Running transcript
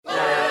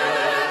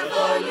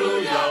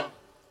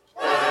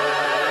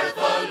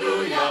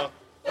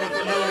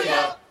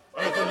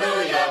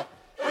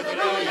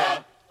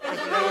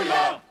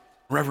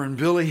Reverend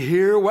Billy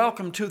here.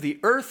 Welcome to the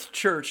Earth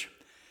Church.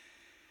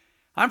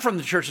 I'm from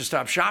the Church of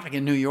Stop Shopping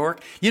in New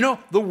York. You know,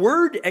 the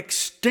word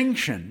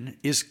extinction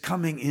is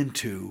coming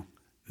into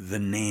the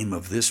name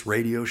of this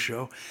radio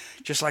show,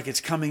 just like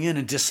it's coming in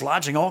and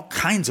dislodging all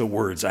kinds of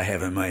words I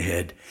have in my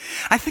head.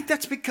 I think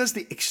that's because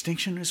the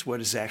extinction is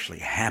what is actually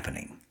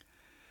happening.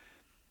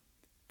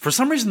 For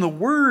some reason, the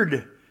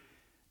word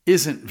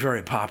isn't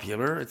very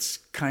popular. It's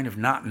kind of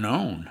not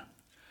known.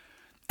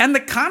 And the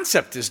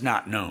concept is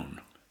not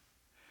known.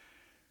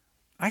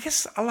 I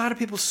guess a lot of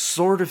people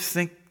sort of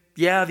think,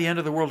 yeah, the end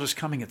of the world is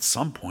coming at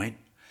some point.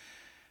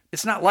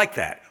 It's not like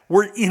that.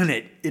 We're in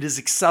it. It is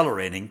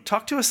accelerating.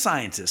 Talk to a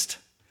scientist.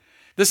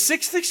 The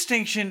sixth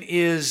extinction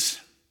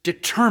is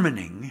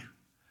determining,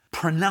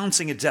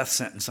 pronouncing a death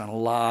sentence on a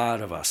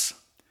lot of us.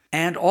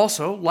 And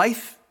also,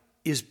 life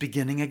is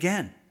beginning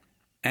again.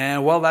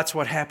 And well, that's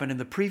what happened in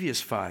the previous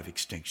 5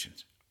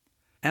 extinctions.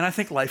 And I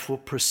think life will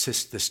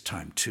persist this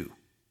time too.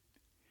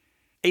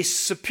 A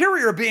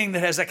superior being that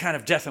has that kind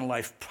of death and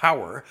life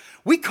power,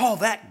 we call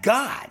that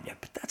God,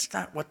 but that's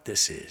not what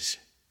this is.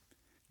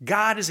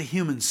 God is a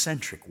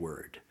human-centric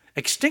word.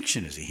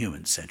 Extinction is a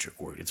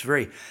human-centric word. It's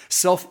very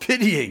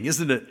self-pitying,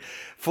 isn't it?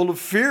 Full of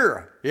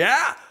fear.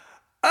 Yeah.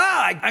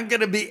 I'm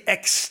going to be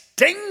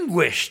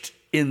extinguished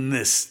in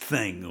this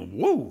thing.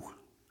 Woo.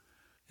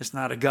 It's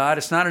not a God.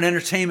 It's not an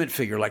entertainment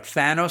figure like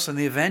Thanos and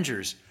the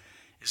Avengers.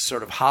 It's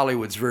sort of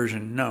Hollywood's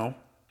version. No.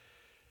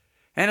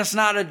 And it's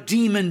not a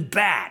demon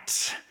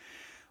bat,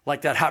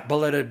 like that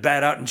hot-blooded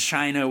bat out in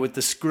China with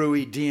the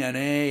screwy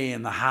DNA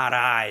and the hot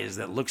eyes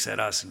that looks at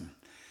us and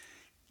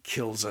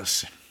kills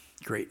us in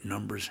great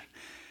numbers.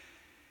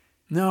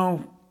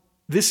 No,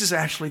 this is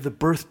actually the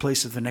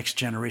birthplace of the next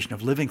generation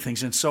of living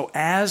things. And so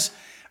as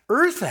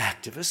Earth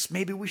activists,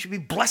 maybe we should be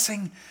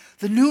blessing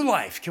the new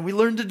life. Can we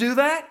learn to do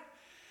that?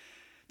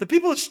 The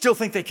people that still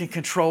think they can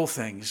control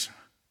things,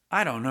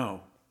 I don't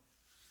know.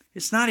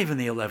 It's not even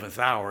the 11th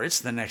hour.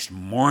 It's the next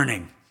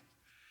morning.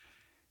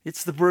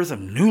 It's the birth of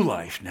new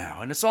life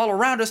now, and it's all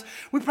around us.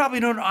 We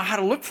probably don't know how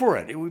to look for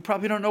it. We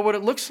probably don't know what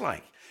it looks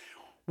like.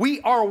 We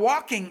are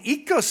walking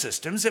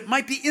ecosystems that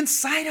might be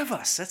inside of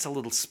us. That's a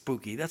little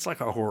spooky. That's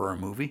like a horror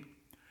movie.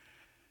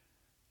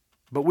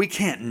 But we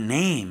can't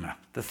name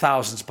the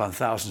thousands upon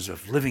thousands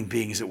of living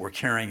beings that we're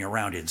carrying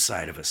around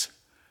inside of us.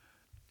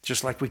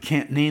 Just like we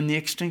can't name the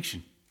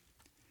extinction.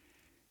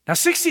 Now,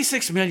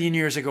 66 million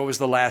years ago was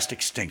the last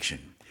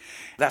extinction.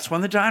 That's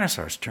when the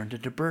dinosaurs turned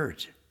into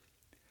birds.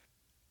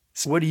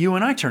 So what do you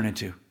and I turn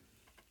into?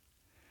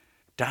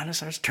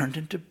 Dinosaurs turned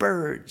into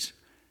birds.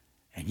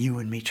 And you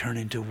and me turn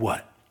into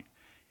what?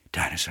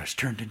 Dinosaurs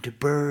turned into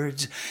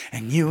birds.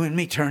 And you and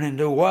me turn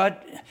into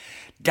what?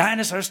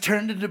 Dinosaurs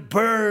turned into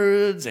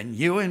birds. And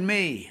you and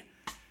me.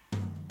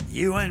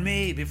 You and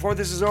me. Before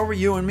this is over,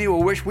 you and me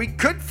will wish we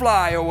could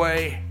fly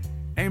away.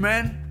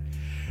 Amen?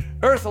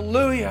 Earth,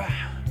 hallelujah.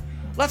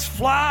 Let's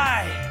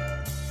fly.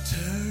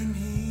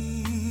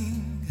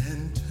 Turning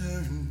and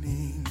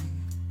turning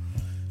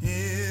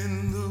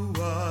in the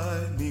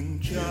winding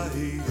gyre.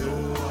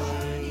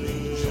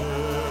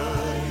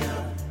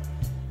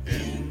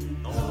 In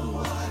the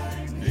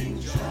winding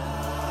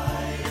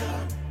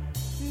gyre.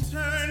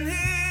 Turning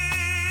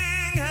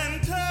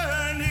and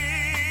turning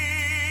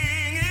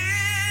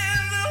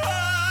in the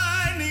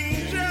winding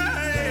gyre.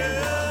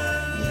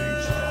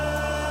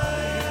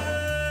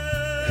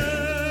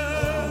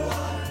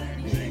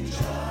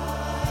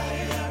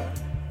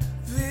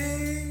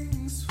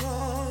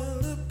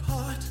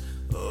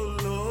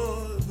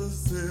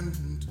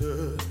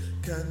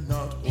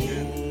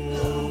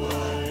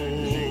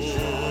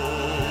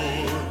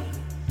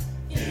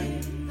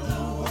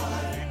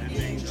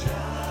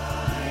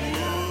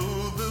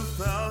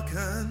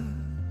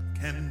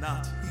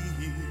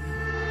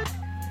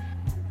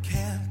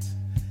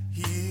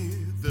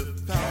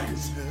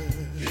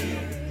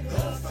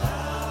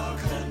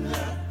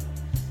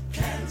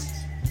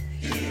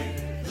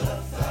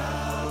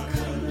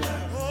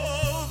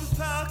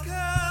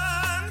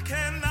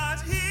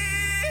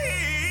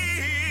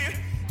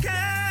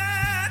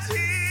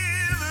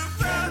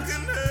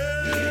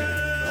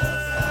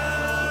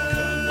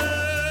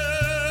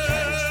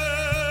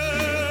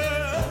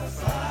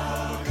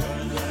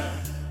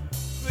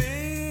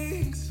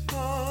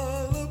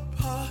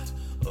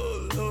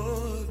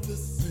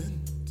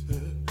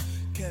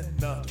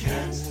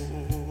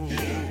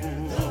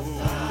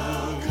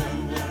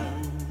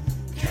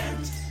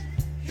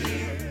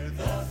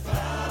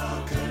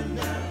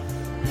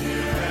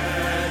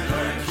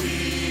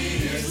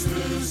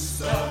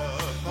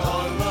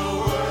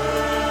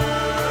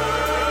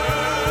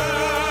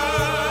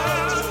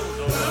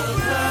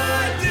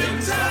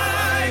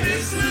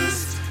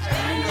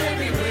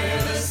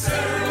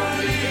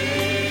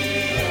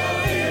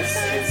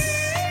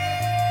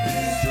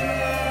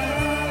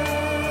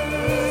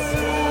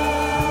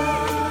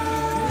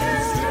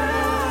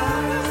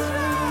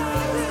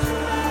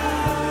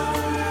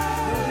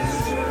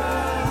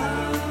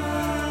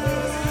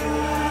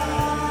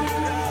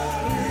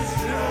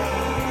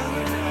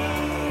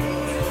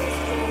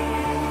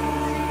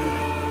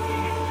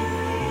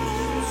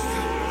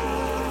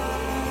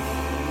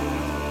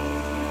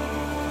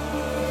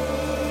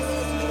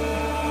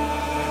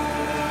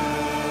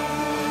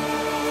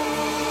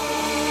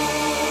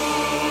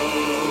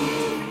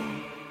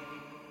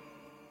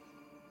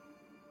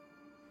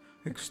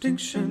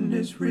 Extinction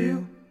is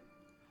real.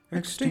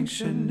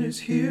 Extinction is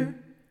here.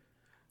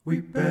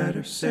 We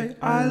better say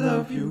I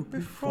love you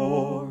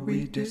before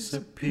we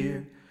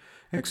disappear.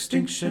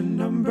 Extinction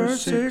number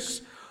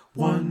 6.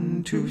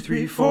 1, 2,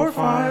 3, 4,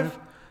 5.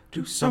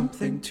 Do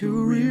something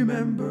to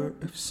remember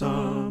if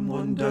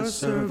someone does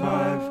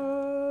survive.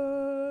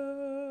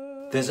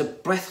 There's a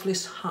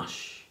breathless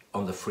hush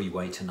on the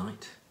freeway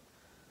tonight.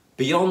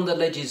 Beyond the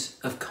ledges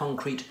of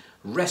concrete,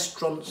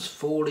 restaurants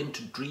fall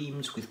into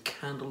dreams with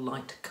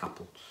candlelight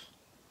couples.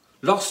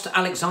 Lost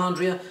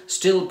Alexandria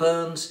still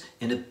burns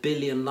in a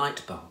billion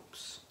light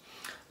bulbs.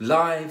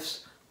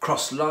 Lives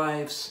cross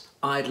lives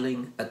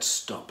idling at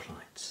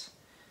stoplights.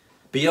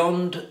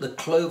 Beyond the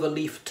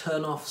cloverleaf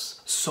turnoffs,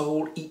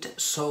 soul eat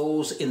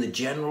souls in the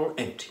general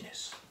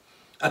emptiness.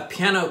 A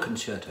piano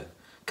concerto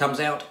comes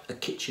out a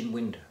kitchen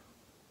window.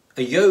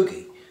 A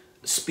yogi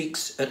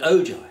speaks at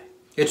Ojai.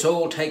 It's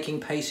all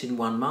taking place in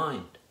one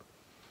mind.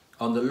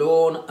 On the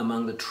lawn,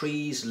 among the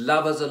trees,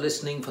 lovers are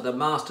listening for the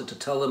master to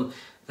tell them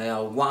they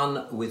are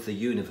one with the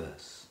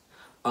universe.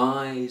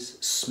 Eyes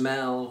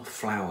smell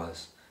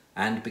flowers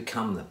and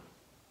become them.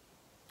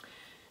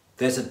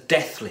 There's a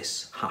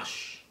deathless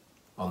hush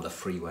on the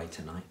freeway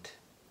tonight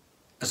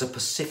as a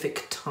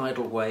Pacific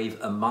tidal wave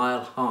a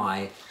mile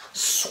high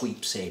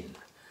sweeps in.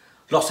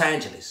 Los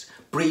Angeles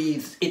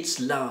breathes its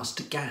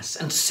last gas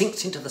and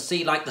sinks into the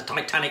sea like the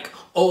Titanic,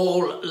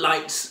 all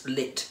lights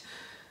lit.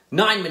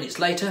 9 minutes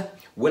later,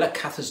 Willa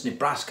Cather's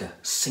Nebraska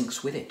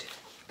sinks with it.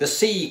 The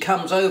sea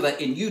comes over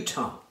in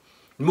Utah.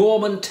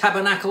 Mormon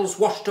tabernacles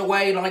washed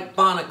away like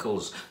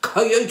barnacles.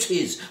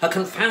 Coyotes are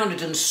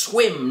confounded and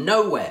swim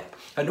nowhere.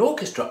 An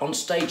orchestra on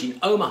stage in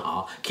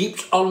Omaha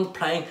keeps on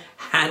playing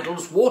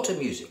Handel's water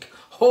music.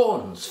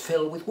 Horns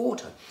fill with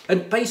water,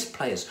 and bass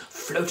players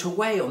float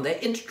away on their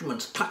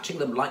instruments, clutching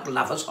them like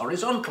lovers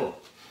horizontal.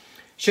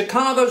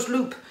 Chicago's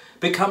loop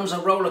becomes a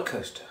roller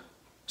coaster.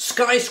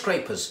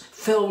 Skyscrapers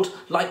filled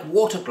like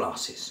water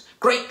glasses.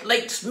 Great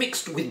lakes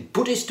mixed with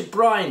Buddhist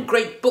brine.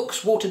 Great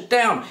books watered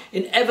down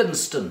in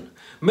Evanston.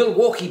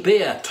 Milwaukee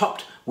beer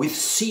topped with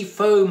sea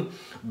foam.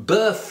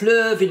 Beurre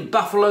fleuve in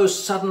Buffalo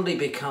suddenly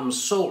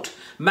becomes salt.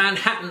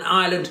 Manhattan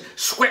Island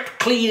swept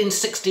clean in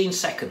 16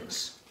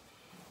 seconds.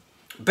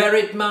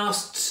 Buried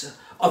masts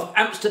of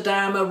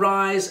Amsterdam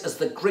arise as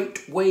the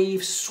great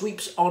wave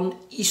sweeps on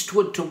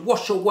eastward to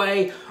wash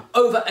away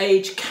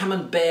over-age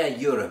Camembert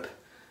Europe.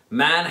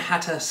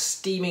 Manhattan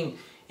steaming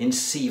in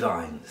sea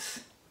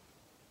vines.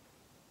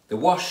 The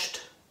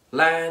washed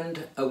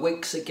land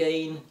awakes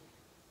again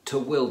to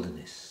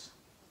wilderness.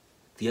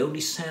 The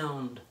only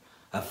sound,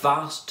 a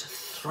vast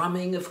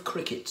thrumming of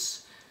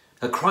crickets,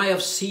 a cry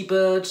of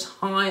seabirds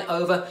high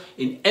over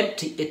in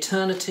empty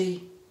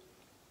eternity,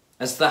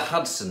 as the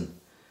Hudson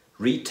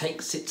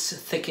retakes its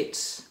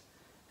thickets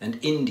and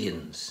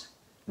Indians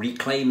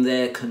reclaim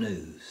their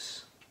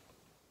canoes.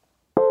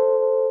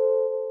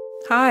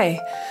 Hi,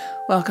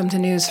 welcome to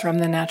News from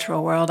the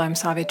Natural World. I'm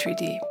Savitri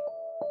D.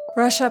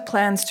 Russia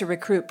plans to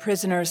recruit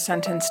prisoners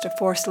sentenced to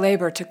forced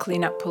labor to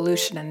clean up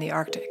pollution in the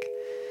Arctic.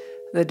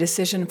 The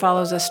decision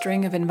follows a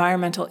string of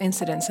environmental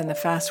incidents in the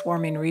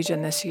fast-warming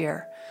region this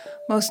year,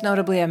 most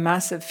notably a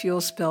massive fuel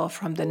spill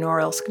from the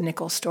Norilsk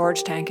nickel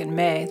storage tank in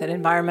May that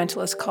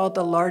environmentalists called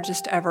the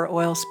largest ever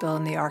oil spill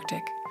in the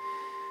Arctic.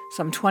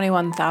 Some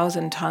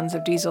 21,000 tons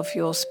of diesel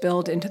fuel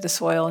spilled into the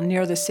soil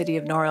near the city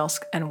of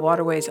Norilsk and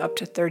waterways up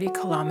to 30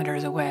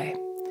 kilometers away.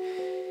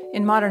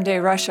 In modern-day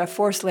Russia,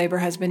 forced labor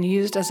has been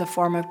used as a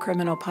form of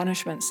criminal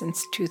punishment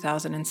since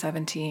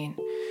 2017,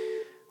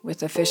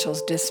 with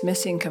officials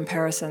dismissing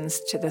comparisons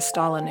to the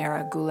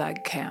Stalin-era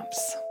Gulag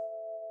camps.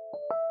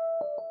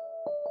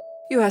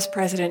 U.S.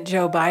 President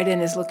Joe Biden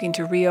is looking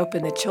to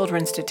reopen the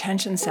Children's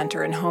Detention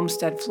Center in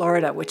Homestead,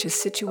 Florida, which is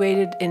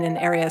situated in an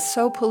area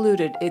so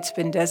polluted it's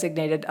been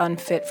designated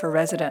unfit for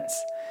residents.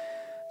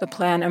 The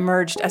plan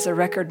emerged as a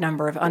record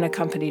number of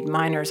unaccompanied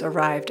minors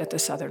arrived at the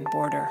southern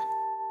border.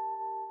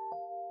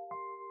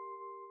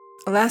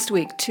 Last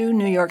week, 2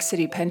 New York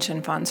City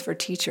pension funds for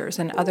teachers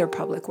and other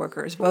public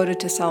workers voted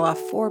to sell off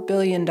 $4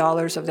 billion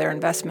of their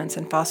investments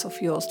in fossil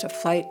fuels to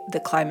fight the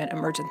climate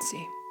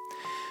emergency.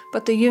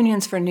 But the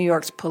unions for New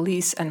York's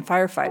police and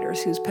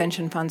firefighters, whose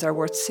pension funds are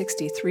worth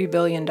 $63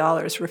 billion,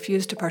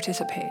 refused to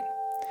participate.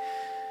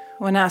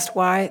 When asked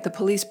why, the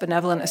Police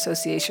Benevolent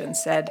Association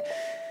said,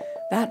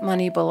 "That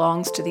money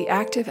belongs to the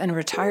active and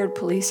retired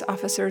police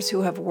officers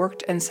who have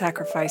worked and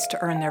sacrificed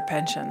to earn their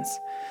pensions.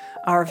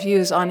 Our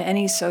views on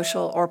any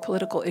social or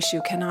political issue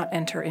cannot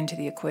enter into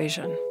the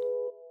equation."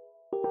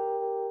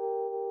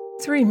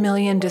 3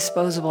 million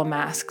disposable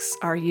masks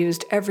are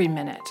used every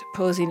minute,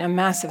 posing a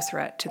massive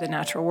threat to the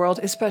natural world,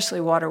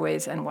 especially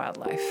waterways and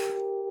wildlife.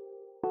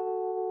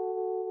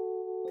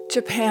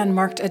 Japan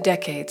marked a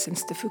decade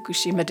since the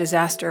Fukushima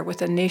disaster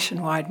with a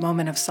nationwide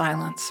moment of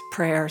silence,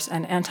 prayers,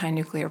 and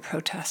anti-nuclear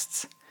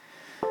protests.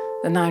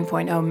 The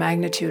 9.0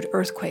 magnitude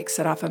earthquake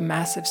set off a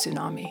massive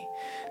tsunami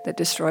that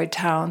destroyed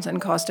towns and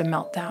caused a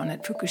meltdown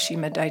at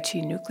Fukushima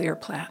Daiichi nuclear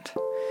plant.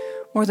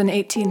 More than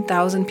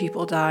 18,000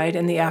 people died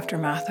in the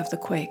aftermath of the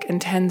quake, and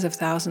tens of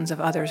thousands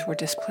of others were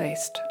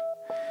displaced.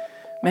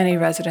 Many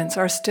residents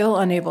are still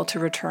unable to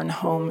return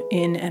home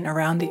in and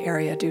around the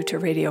area due to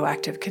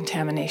radioactive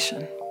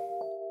contamination.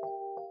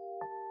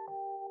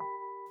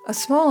 A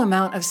small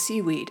amount of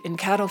seaweed in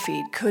cattle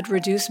feed could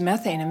reduce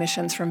methane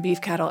emissions from beef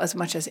cattle as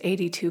much as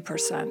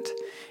 82%,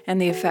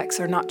 and the effects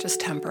are not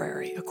just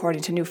temporary,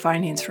 according to new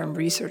findings from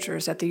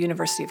researchers at the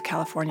University of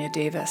California,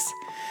 Davis.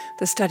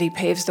 The study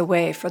paves the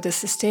way for the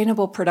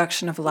sustainable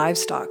production of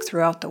livestock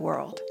throughout the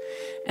world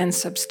and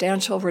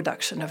substantial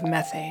reduction of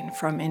methane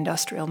from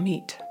industrial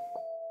meat.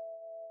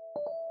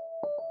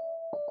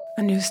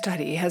 A new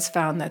study has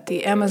found that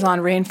the Amazon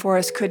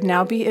rainforest could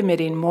now be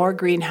emitting more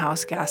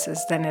greenhouse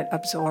gases than it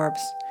absorbs.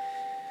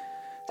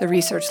 The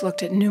research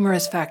looked at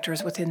numerous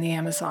factors within the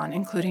Amazon,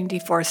 including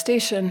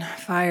deforestation,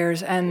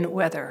 fires, and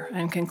weather,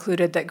 and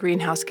concluded that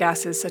greenhouse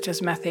gases such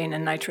as methane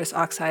and nitrous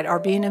oxide are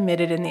being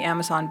emitted in the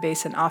Amazon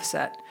basin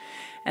offset,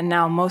 and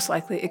now most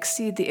likely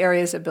exceed the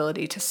area's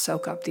ability to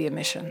soak up the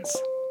emissions.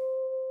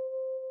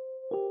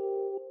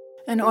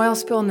 An oil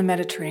spill in the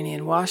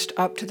Mediterranean washed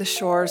up to the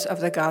shores of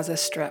the Gaza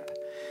Strip,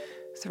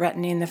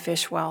 threatening the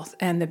fish wealth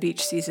and the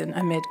beach season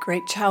amid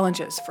great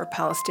challenges for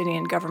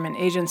Palestinian government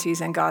agencies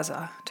in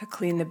Gaza to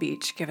clean the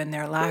beach given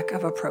their lack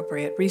of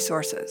appropriate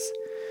resources.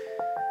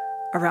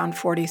 Around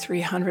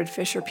 4,300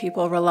 fisher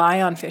people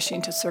rely on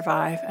fishing to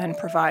survive and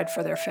provide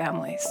for their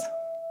families.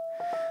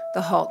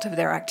 The halt of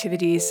their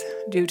activities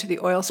due to the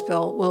oil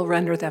spill will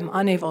render them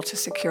unable to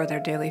secure their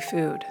daily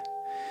food.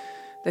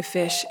 The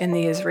fish in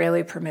the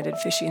Israeli-permitted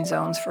fishing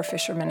zones for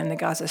fishermen in the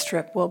Gaza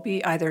Strip will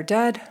be either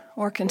dead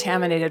or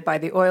contaminated by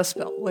the oil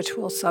spill, which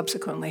will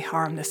subsequently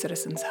harm the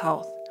citizens'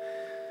 health.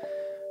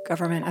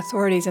 Government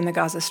authorities in the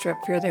Gaza Strip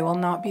fear they will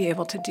not be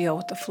able to deal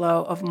with the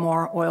flow of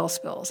more oil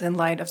spills in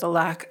light of the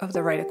lack of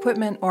the right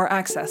equipment or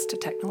access to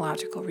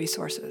technological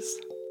resources.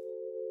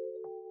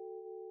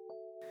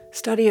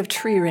 Study of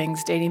tree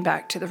rings dating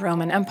back to the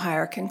Roman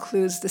Empire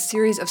concludes the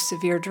series of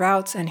severe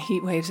droughts and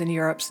heat waves in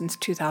Europe since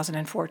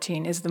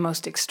 2014 is the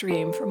most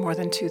extreme for more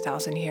than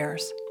 2,000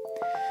 years.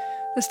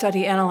 The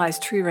study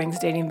analyzed tree rings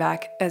dating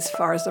back as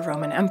far as the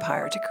Roman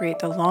Empire to create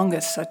the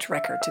longest such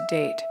record to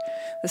date.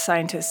 The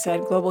scientists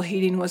said global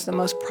heating was the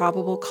most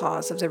probable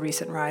cause of the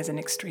recent rise in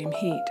extreme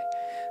heat.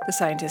 The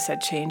scientists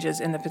said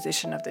changes in the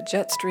position of the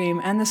jet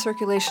stream and the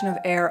circulation of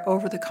air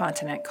over the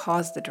continent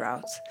caused the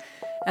droughts,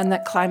 and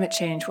that climate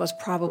change was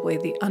probably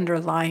the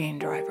underlying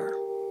driver.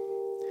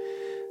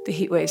 The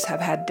heat waves have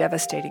had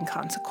devastating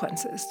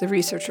consequences, the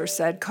researchers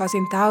said,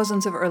 causing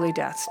thousands of early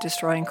deaths,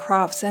 destroying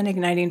crops, and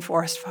igniting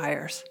forest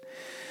fires.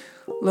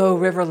 Low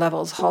river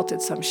levels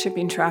halted some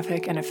shipping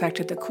traffic and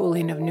affected the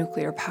cooling of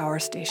nuclear power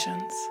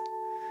stations.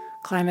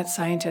 Climate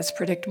scientists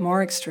predict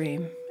more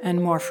extreme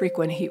and more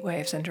frequent heat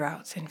waves and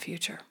droughts in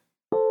future.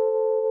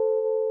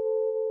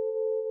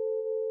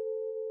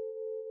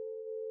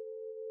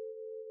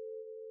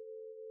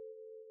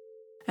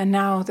 And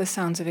now the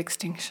sounds of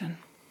extinction.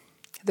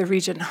 The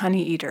Regent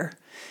honeyeater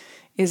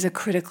is a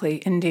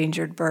critically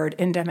endangered bird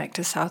endemic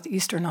to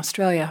southeastern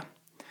Australia.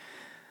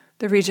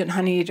 The Regent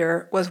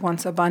honeyeater was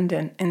once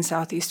abundant in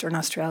southeastern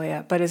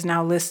Australia, but is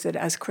now listed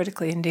as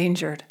critically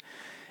endangered,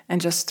 and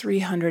just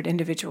 300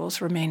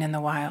 individuals remain in the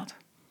wild.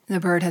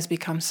 The bird has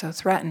become so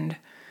threatened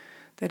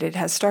that it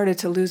has started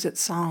to lose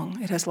its song.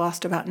 It has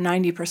lost about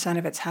 90%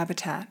 of its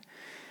habitat,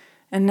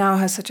 and now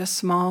has such a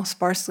small,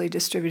 sparsely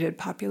distributed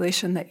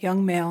population that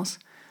young males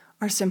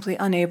are simply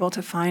unable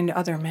to find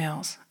other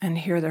males and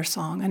hear their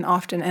song, and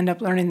often end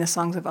up learning the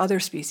songs of other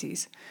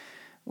species,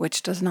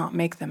 which does not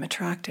make them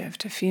attractive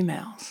to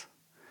females.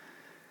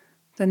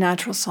 The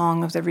natural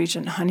song of the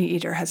Regent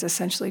honeyeater has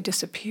essentially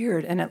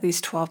disappeared in at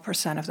least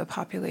 12% of the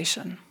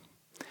population.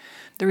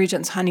 The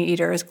Regent's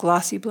honeyeater is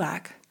glossy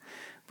black,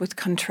 with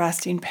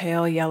contrasting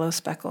pale yellow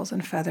speckles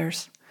and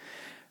feathers.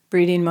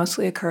 Breeding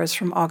mostly occurs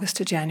from August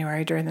to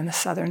January during the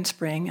southern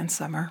spring and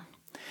summer.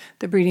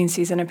 The breeding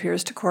season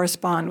appears to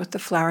correspond with the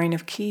flowering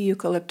of key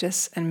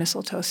eucalyptus and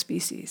mistletoe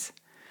species.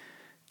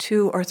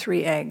 2 or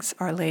 3 eggs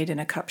are laid in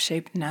a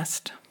cup-shaped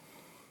nest.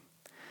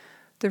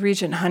 The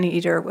Regent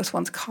honeyeater was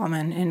once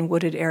common in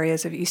wooded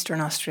areas of eastern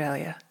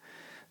Australia.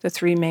 The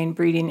 3 main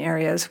breeding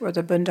areas were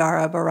the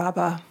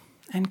Bundarra-Baraba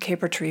and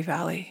Caper Tree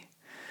Valley.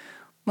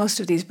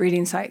 Most of these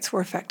breeding sites were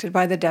affected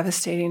by the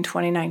devastating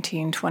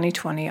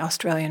 2019-2020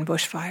 Australian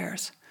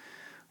bushfires,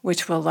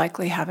 which will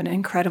likely have an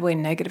incredibly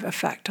negative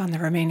effect on the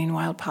remaining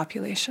wild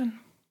population.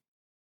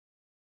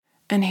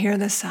 And hear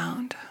the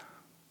sound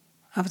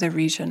of the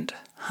Regent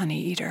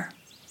honeyeater.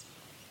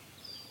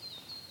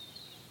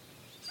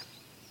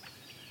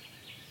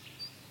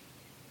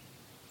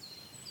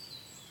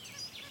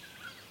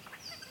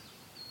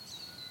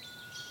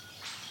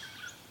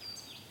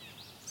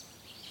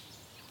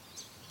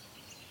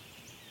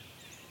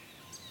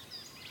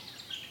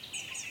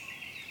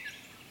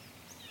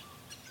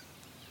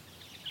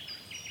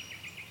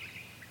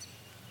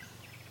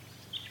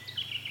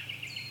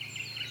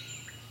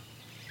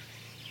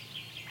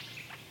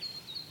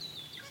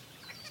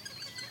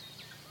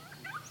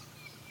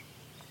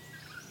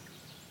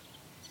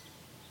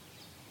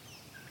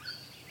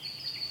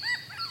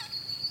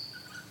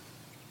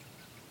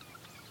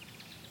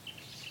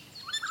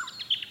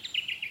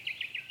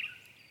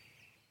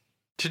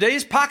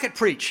 Today's pocket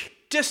preach,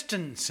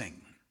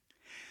 distancing,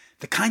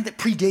 the kind that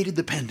predated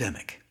the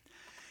pandemic.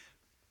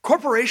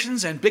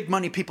 Corporations and big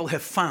money people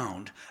have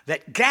found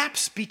that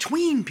gaps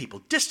between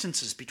people,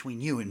 distances between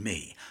you and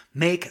me,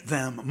 make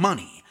them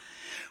money.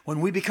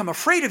 When we become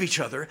afraid of each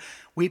other,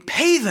 we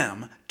pay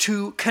them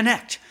to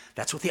connect.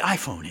 That's what the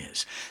iPhone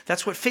is.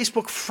 That's what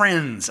Facebook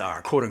friends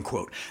are, quote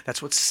unquote.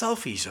 That's what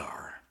selfies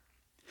are.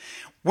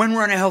 When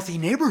we're in a healthy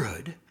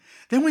neighborhood,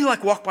 then we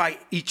walk by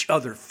each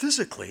other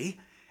physically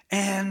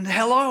and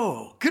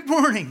hello, good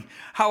morning,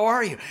 how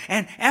are you?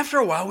 And after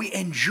a while, we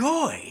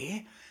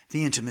enjoy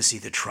the intimacy,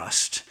 the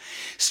trust,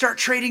 start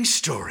trading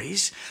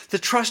stories. The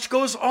trust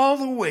goes all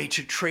the way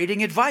to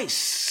trading advice,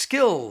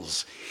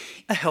 skills.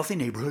 A healthy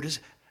neighborhood is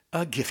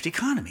a gift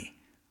economy.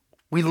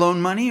 We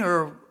loan money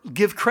or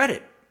give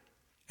credit.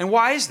 And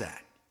why is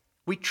that?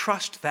 We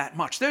trust that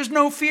much. There's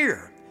no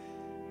fear.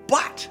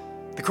 But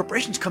the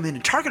corporations come in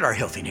and target our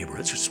healthy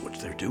neighborhoods, which is what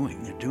they're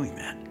doing. They're doing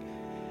that.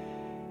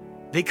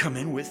 They come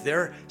in with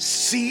their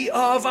sea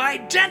of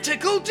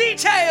identical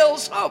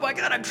details. Oh my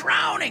God, I'm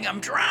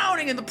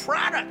drowning in the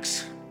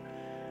products.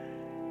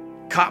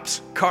 Cops,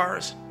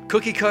 cars,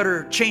 cookie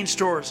cutter, chain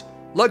stores,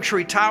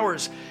 luxury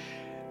towers.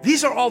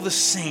 These are all the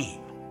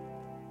same.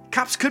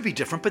 Cops could be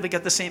different, but they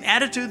get the same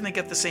attitude and they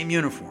get the same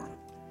uniform.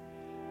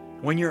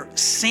 When you're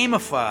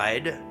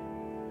sameified,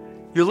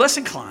 you're less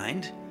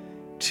inclined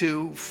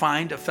to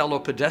find a fellow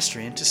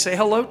pedestrian to say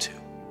hello to.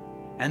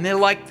 And they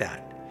like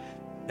that.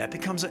 That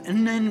becomes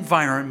an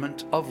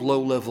environment of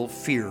low-level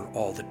fear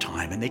all the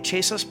time, and they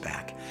chase us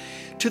back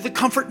to the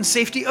comfort and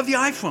safety of the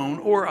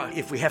iPhone, or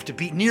if we have to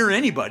be near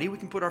anybody, we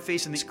can put our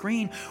face in the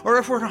screen, or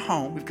if we're at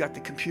home, we've got the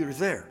computer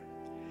there.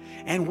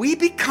 And we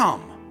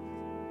become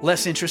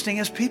less interesting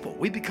as people.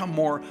 We become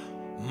more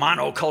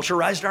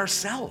monoculturized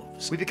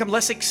ourselves. We become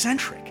less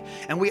eccentric,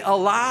 and we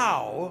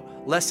allow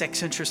less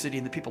eccentricity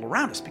in the people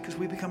around us because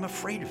we become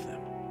afraid of them.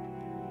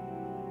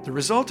 The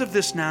result of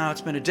this now,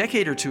 it's been a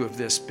decade or two of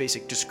this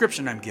basic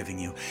description I'm giving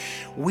you.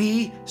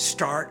 We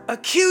start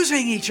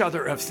accusing each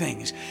other of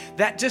things.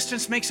 That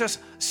distance makes us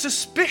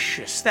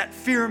suspicious. That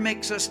fear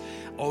makes us,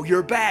 oh,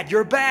 you're bad,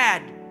 you're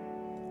bad.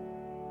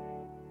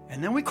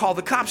 And then we call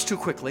the cops too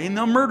quickly and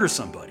they'll murder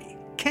somebody.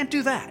 Can't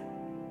do that.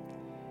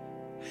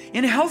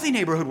 In a healthy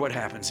neighborhood, what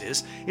happens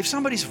is, if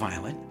somebody's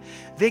violent,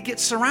 they get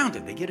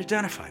surrounded, they get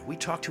identified. We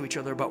talk to each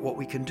other about what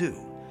we can do.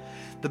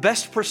 The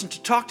best person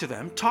to talk to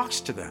them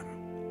talks to them.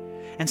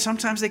 And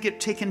sometimes they get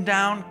taken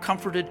down,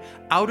 comforted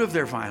out of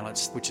their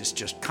violence, which is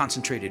just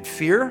concentrated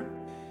fear.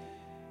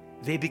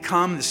 They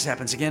become, this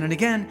happens again and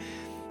again,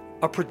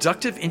 a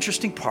productive,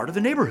 interesting part of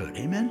the neighborhood.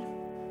 Amen?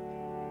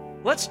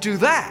 Let's do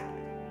that.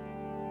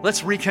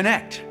 Let's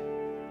reconnect.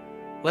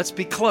 Let's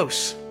be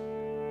close.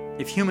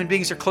 If human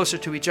beings are closer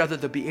to each other,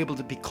 they'll be able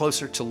to be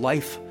closer to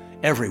life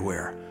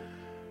everywhere.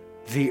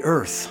 The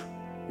earth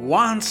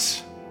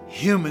wants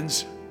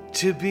humans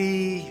to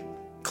be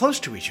close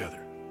to each other.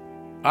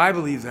 I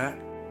believe that.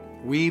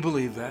 We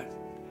believe that.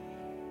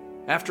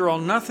 After all,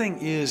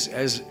 nothing is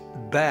as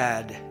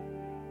bad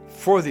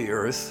for the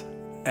earth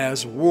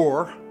as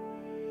war.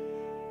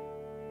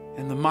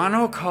 And the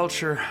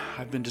monoculture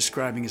I've been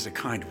describing is a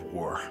kind of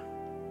war.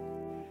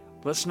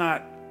 Let's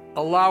not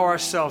allow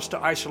ourselves to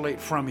isolate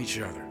from each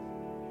other.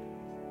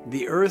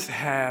 The earth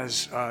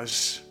has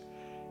us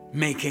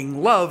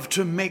making love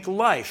to make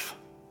life,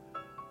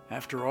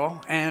 after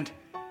all, and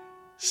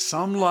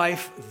some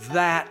life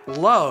that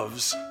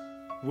loves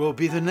will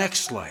be the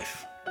next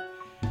life.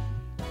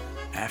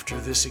 After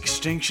this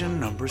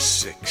extinction, number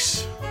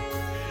 6.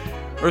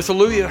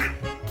 Earth-alleluia.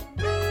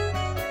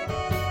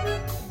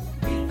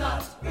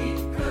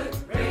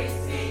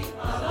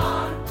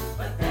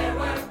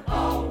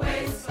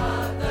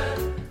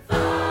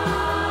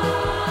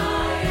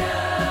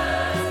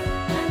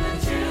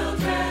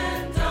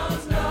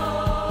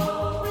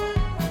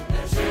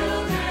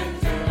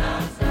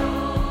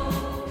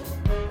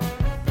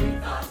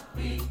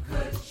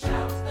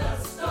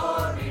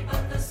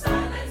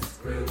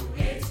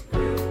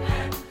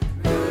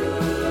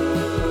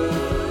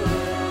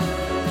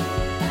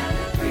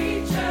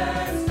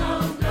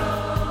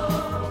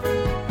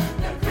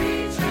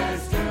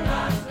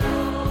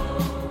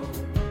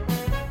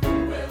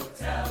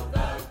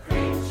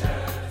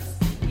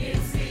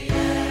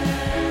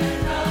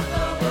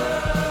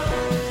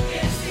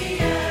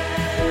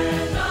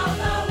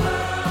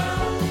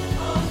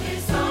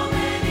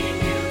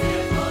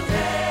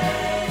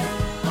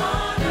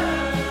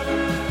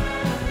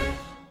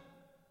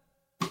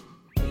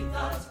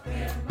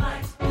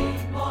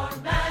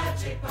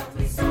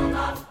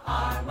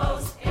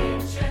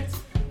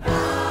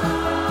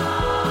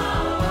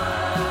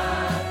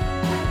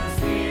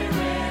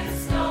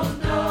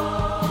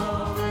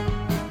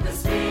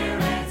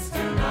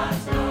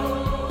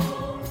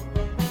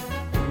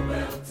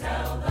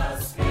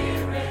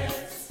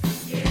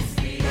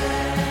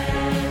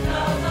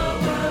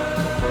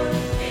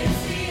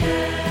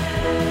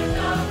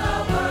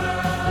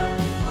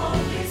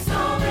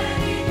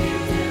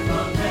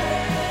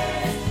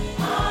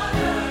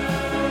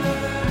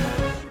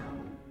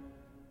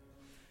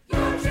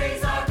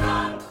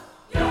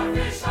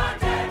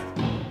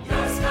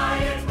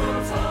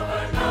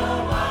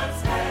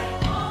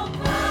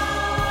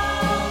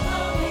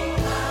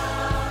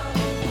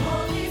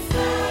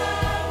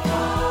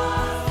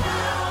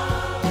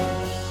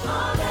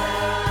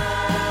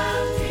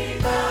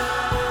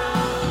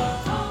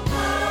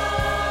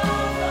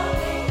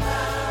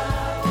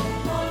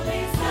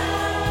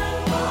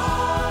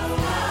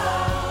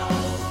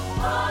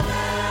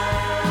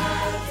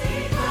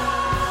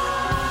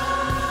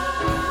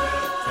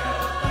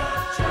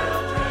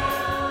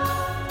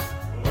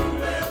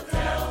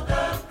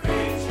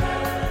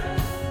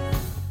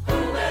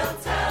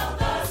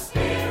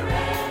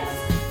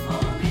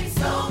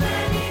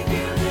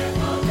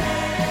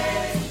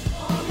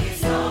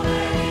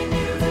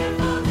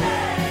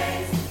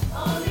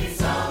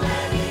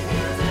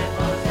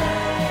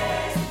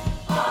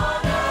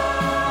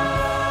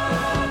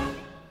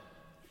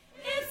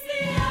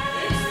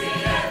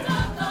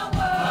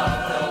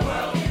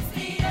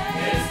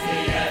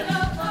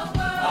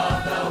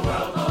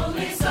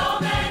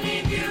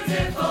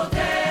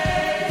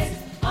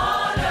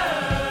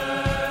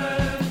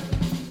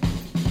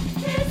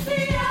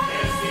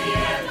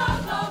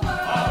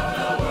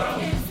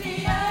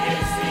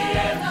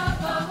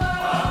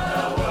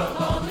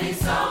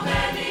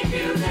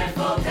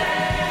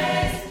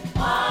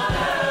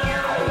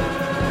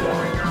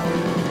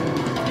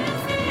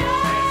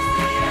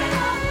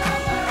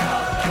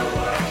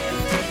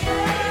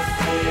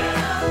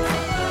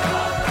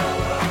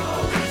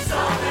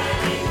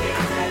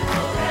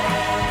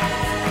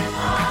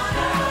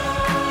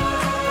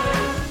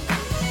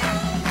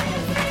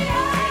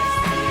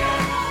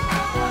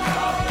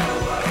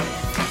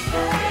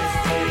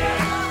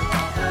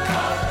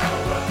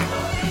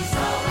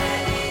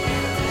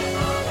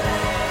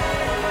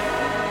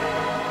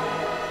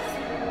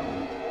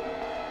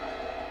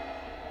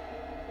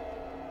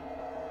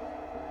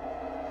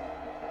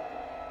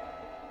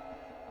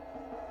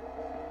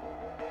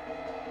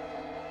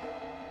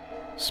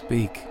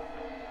 Speak,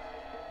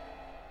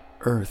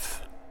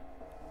 Earth.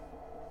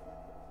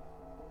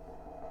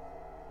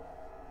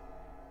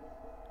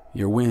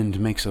 Your wind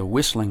makes a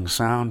whistling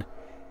sound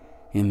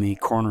in the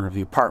corner of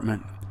the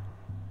apartment,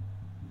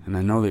 and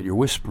I know that you're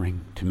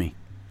whispering to me.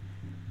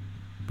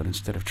 But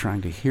instead of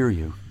trying to hear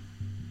you,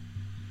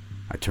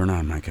 I turn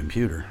on my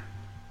computer.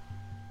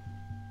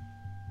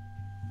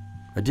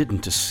 I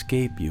didn't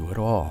escape you at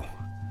all.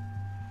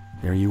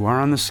 There you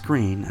are on the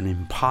screen, an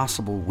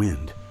impossible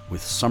wind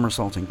with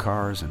somersaulting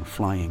cars and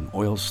flying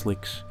oil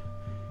slicks.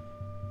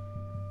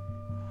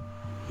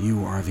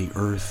 You are the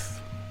earth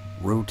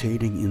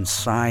rotating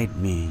inside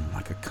me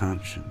like a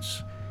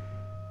conscience.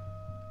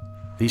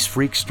 These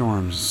freak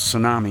storms,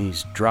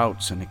 tsunamis,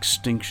 droughts, and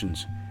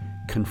extinctions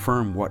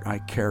confirm what I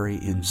carry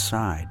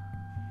inside.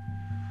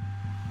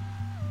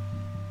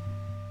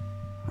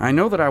 I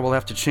know that I will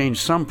have to change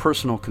some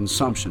personal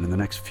consumption in the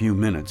next few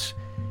minutes.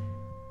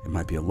 It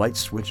might be a light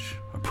switch,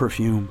 a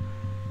perfume,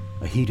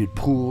 a heated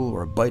pool,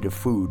 or a bite of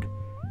food.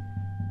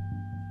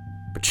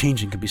 But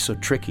changing can be so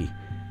tricky.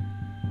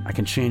 I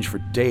can change for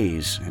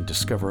days and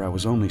discover I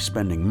was only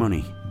spending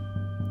money.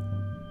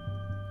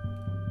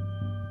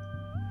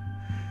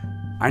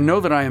 I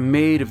know that I am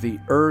made of the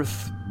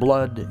earth,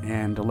 blood,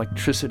 and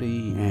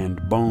electricity,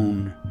 and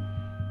bone,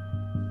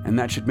 and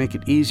that should make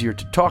it easier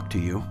to talk to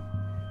you.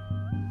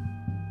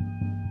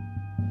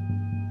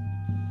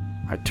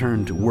 I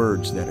turn to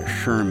words that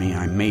assure me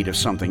I'm made of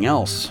something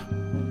else.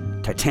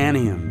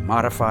 Titanium,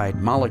 modified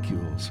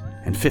molecules,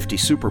 and 50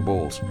 Super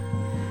Bowls.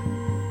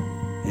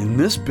 In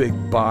this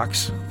big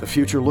box, the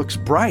future looks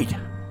bright.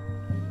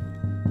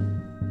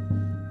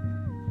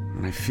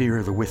 And I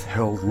fear the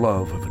withheld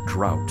love of a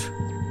drought.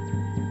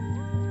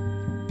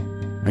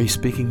 Are you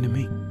speaking to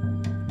me?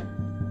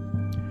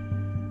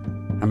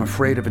 I'm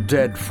afraid of a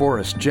dead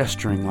forest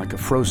gesturing like a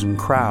frozen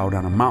crowd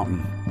on a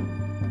mountain.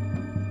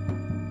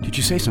 Did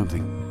you say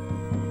something?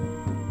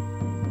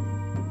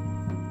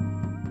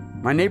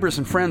 My neighbors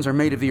and friends are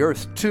made of the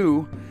earth,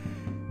 too.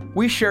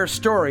 We share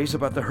stories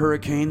about the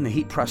hurricane, the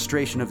heat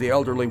prostration of the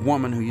elderly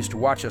woman who used to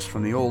watch us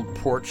from the old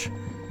porch,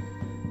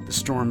 the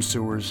storm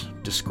sewers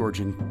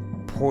disgorging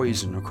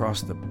poison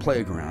across the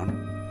playground.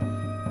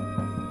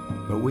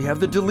 But we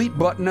have the delete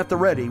button at the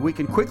ready. We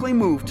can quickly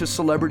move to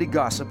celebrity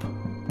gossip,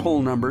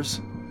 poll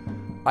numbers,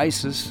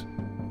 ISIS.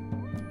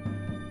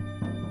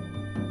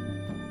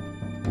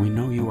 We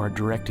know you are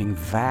directing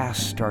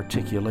vast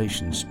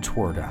articulations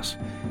toward us,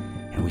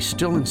 and we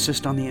still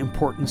insist on the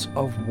importance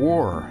of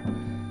war.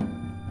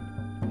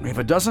 We have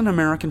a dozen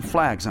American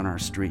flags on our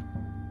street.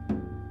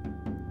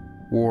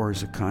 War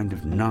is a kind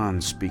of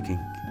non-speaking.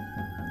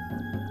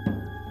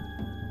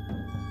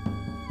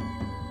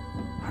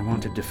 I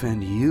want to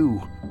defend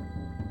you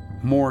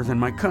more than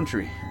my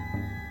country.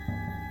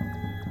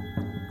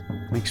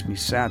 Makes me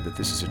sad that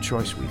this is a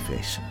choice we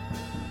face.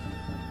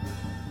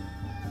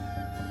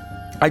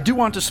 I do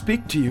want to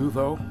speak to you,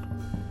 though.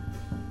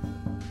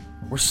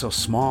 We're so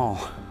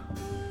small,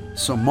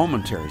 so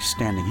momentary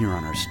standing here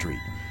on our street.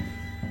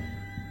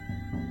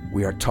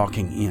 We are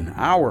talking in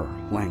our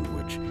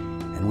language,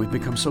 and we've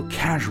become so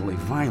casually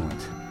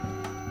violent.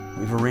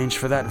 We've arranged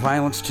for that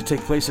violence to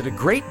take place at a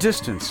great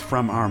distance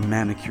from our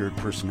manicured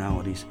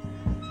personalities.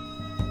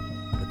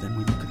 But then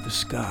we look at the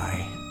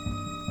sky,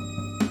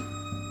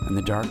 and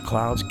the dark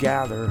clouds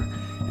gather,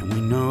 and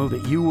we know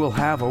that you will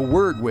have a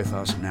word with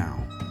us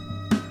now.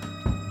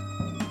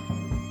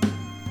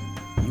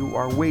 You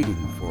are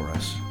waiting for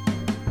us.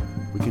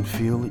 We can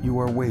feel that you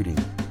are waiting.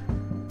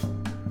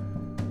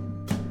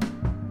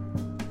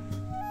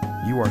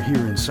 You are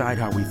here inside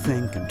how we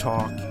think and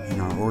talk in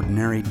our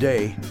ordinary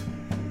day.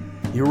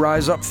 You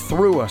rise up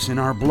through us in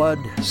our blood,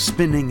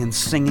 spinning and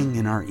singing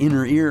in our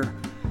inner ear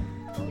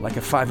like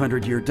a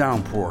 500-year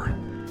downpour.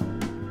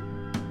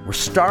 We're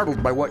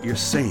startled by what you're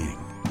saying.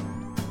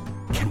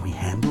 Can we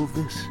handle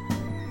this?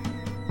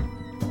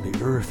 The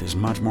earth is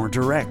much more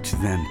direct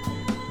than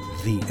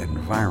the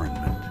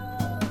environment.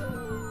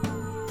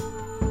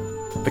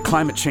 The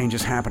climate change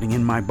is happening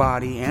in my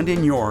body and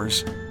in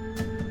yours.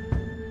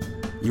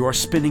 You are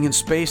spinning in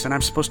space, and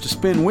I'm supposed to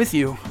spin with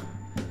you.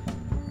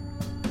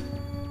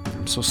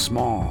 I'm so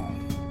small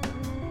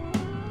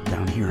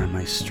down here on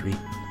my street.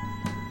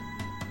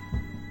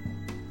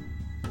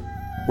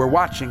 We're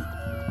watching.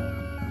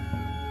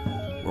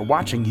 We're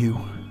watching you.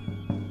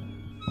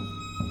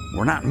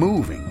 We're not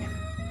moving.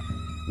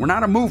 We're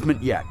not a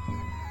movement yet.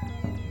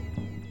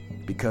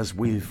 Because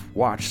we've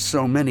watched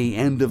so many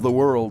end of the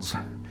worlds.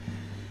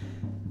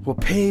 We'll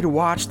pay to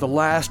watch the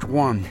last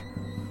one.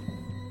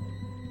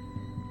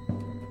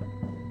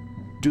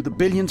 Do the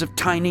billions of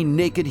tiny,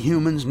 naked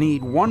humans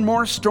need one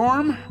more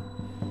storm?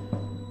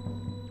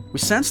 We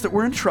sense that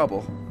we're in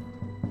trouble.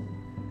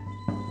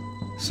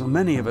 So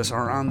many of us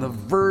are on the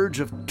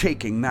verge of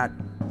taking that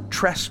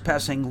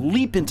trespassing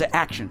leap into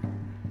action.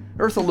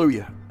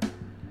 Earth-alleluia.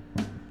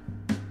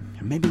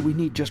 And maybe we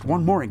need just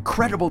one more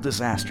incredible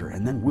disaster,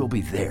 and then we'll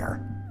be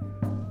there.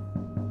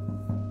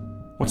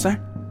 What's that?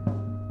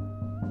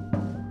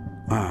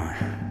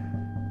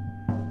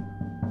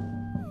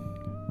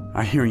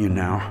 I hear you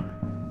now.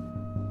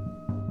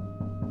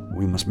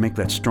 we must make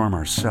that storm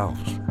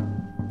ourselves.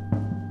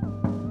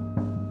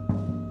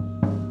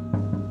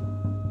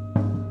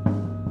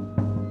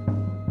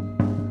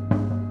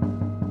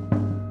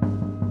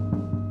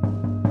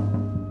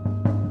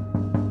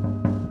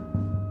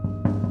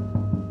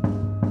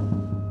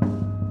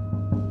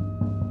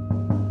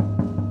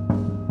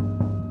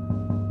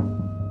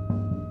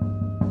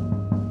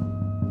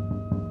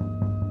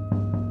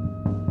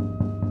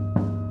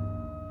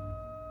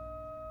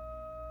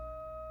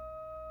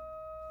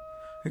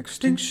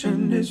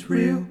 Extinction is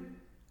real,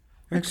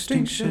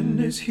 extinction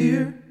is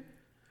here.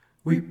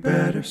 We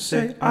better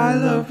say I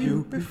love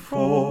you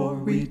before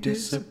we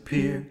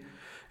disappear.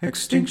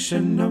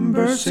 Extinction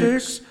number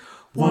 6,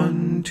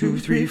 1, 2,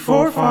 3,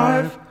 4,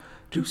 5.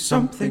 Do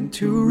something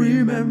to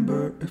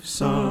remember if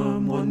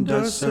someone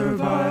does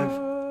survive.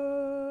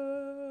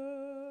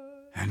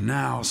 And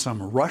now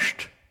some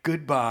rushed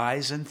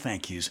goodbyes and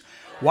thank yous.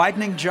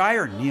 Widening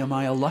Gyre,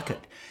 Nehemiah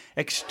Luckett.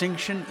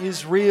 Extinction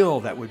is Real,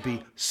 that would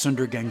be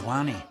Sundar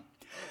Ganglani.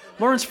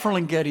 Lawrence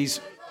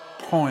Ferlinghetti's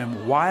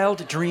poem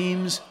Wild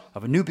Dreams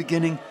of a New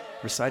Beginning,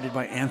 recited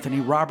by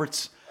Anthony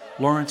Roberts.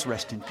 Lawrence,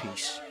 rest in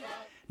peace.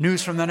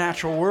 News from the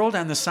natural world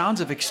and the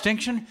sounds of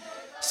extinction.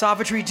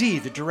 Savitri D.,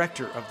 the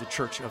director of the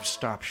Church of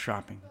Stop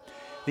Shopping.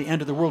 The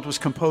End of the World was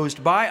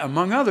composed by,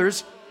 among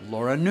others,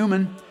 Laura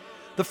Newman.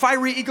 The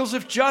Fiery Eagles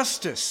of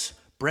Justice,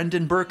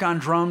 Brendan Burke on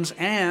drums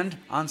and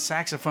on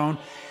saxophone.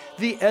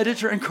 The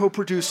editor and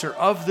co-producer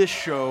of this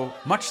show,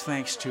 much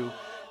thanks to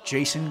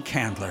Jason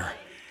Candler.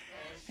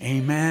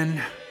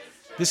 Amen.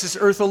 This is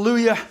Earth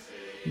Alleluia.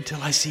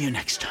 Until I see you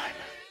next time.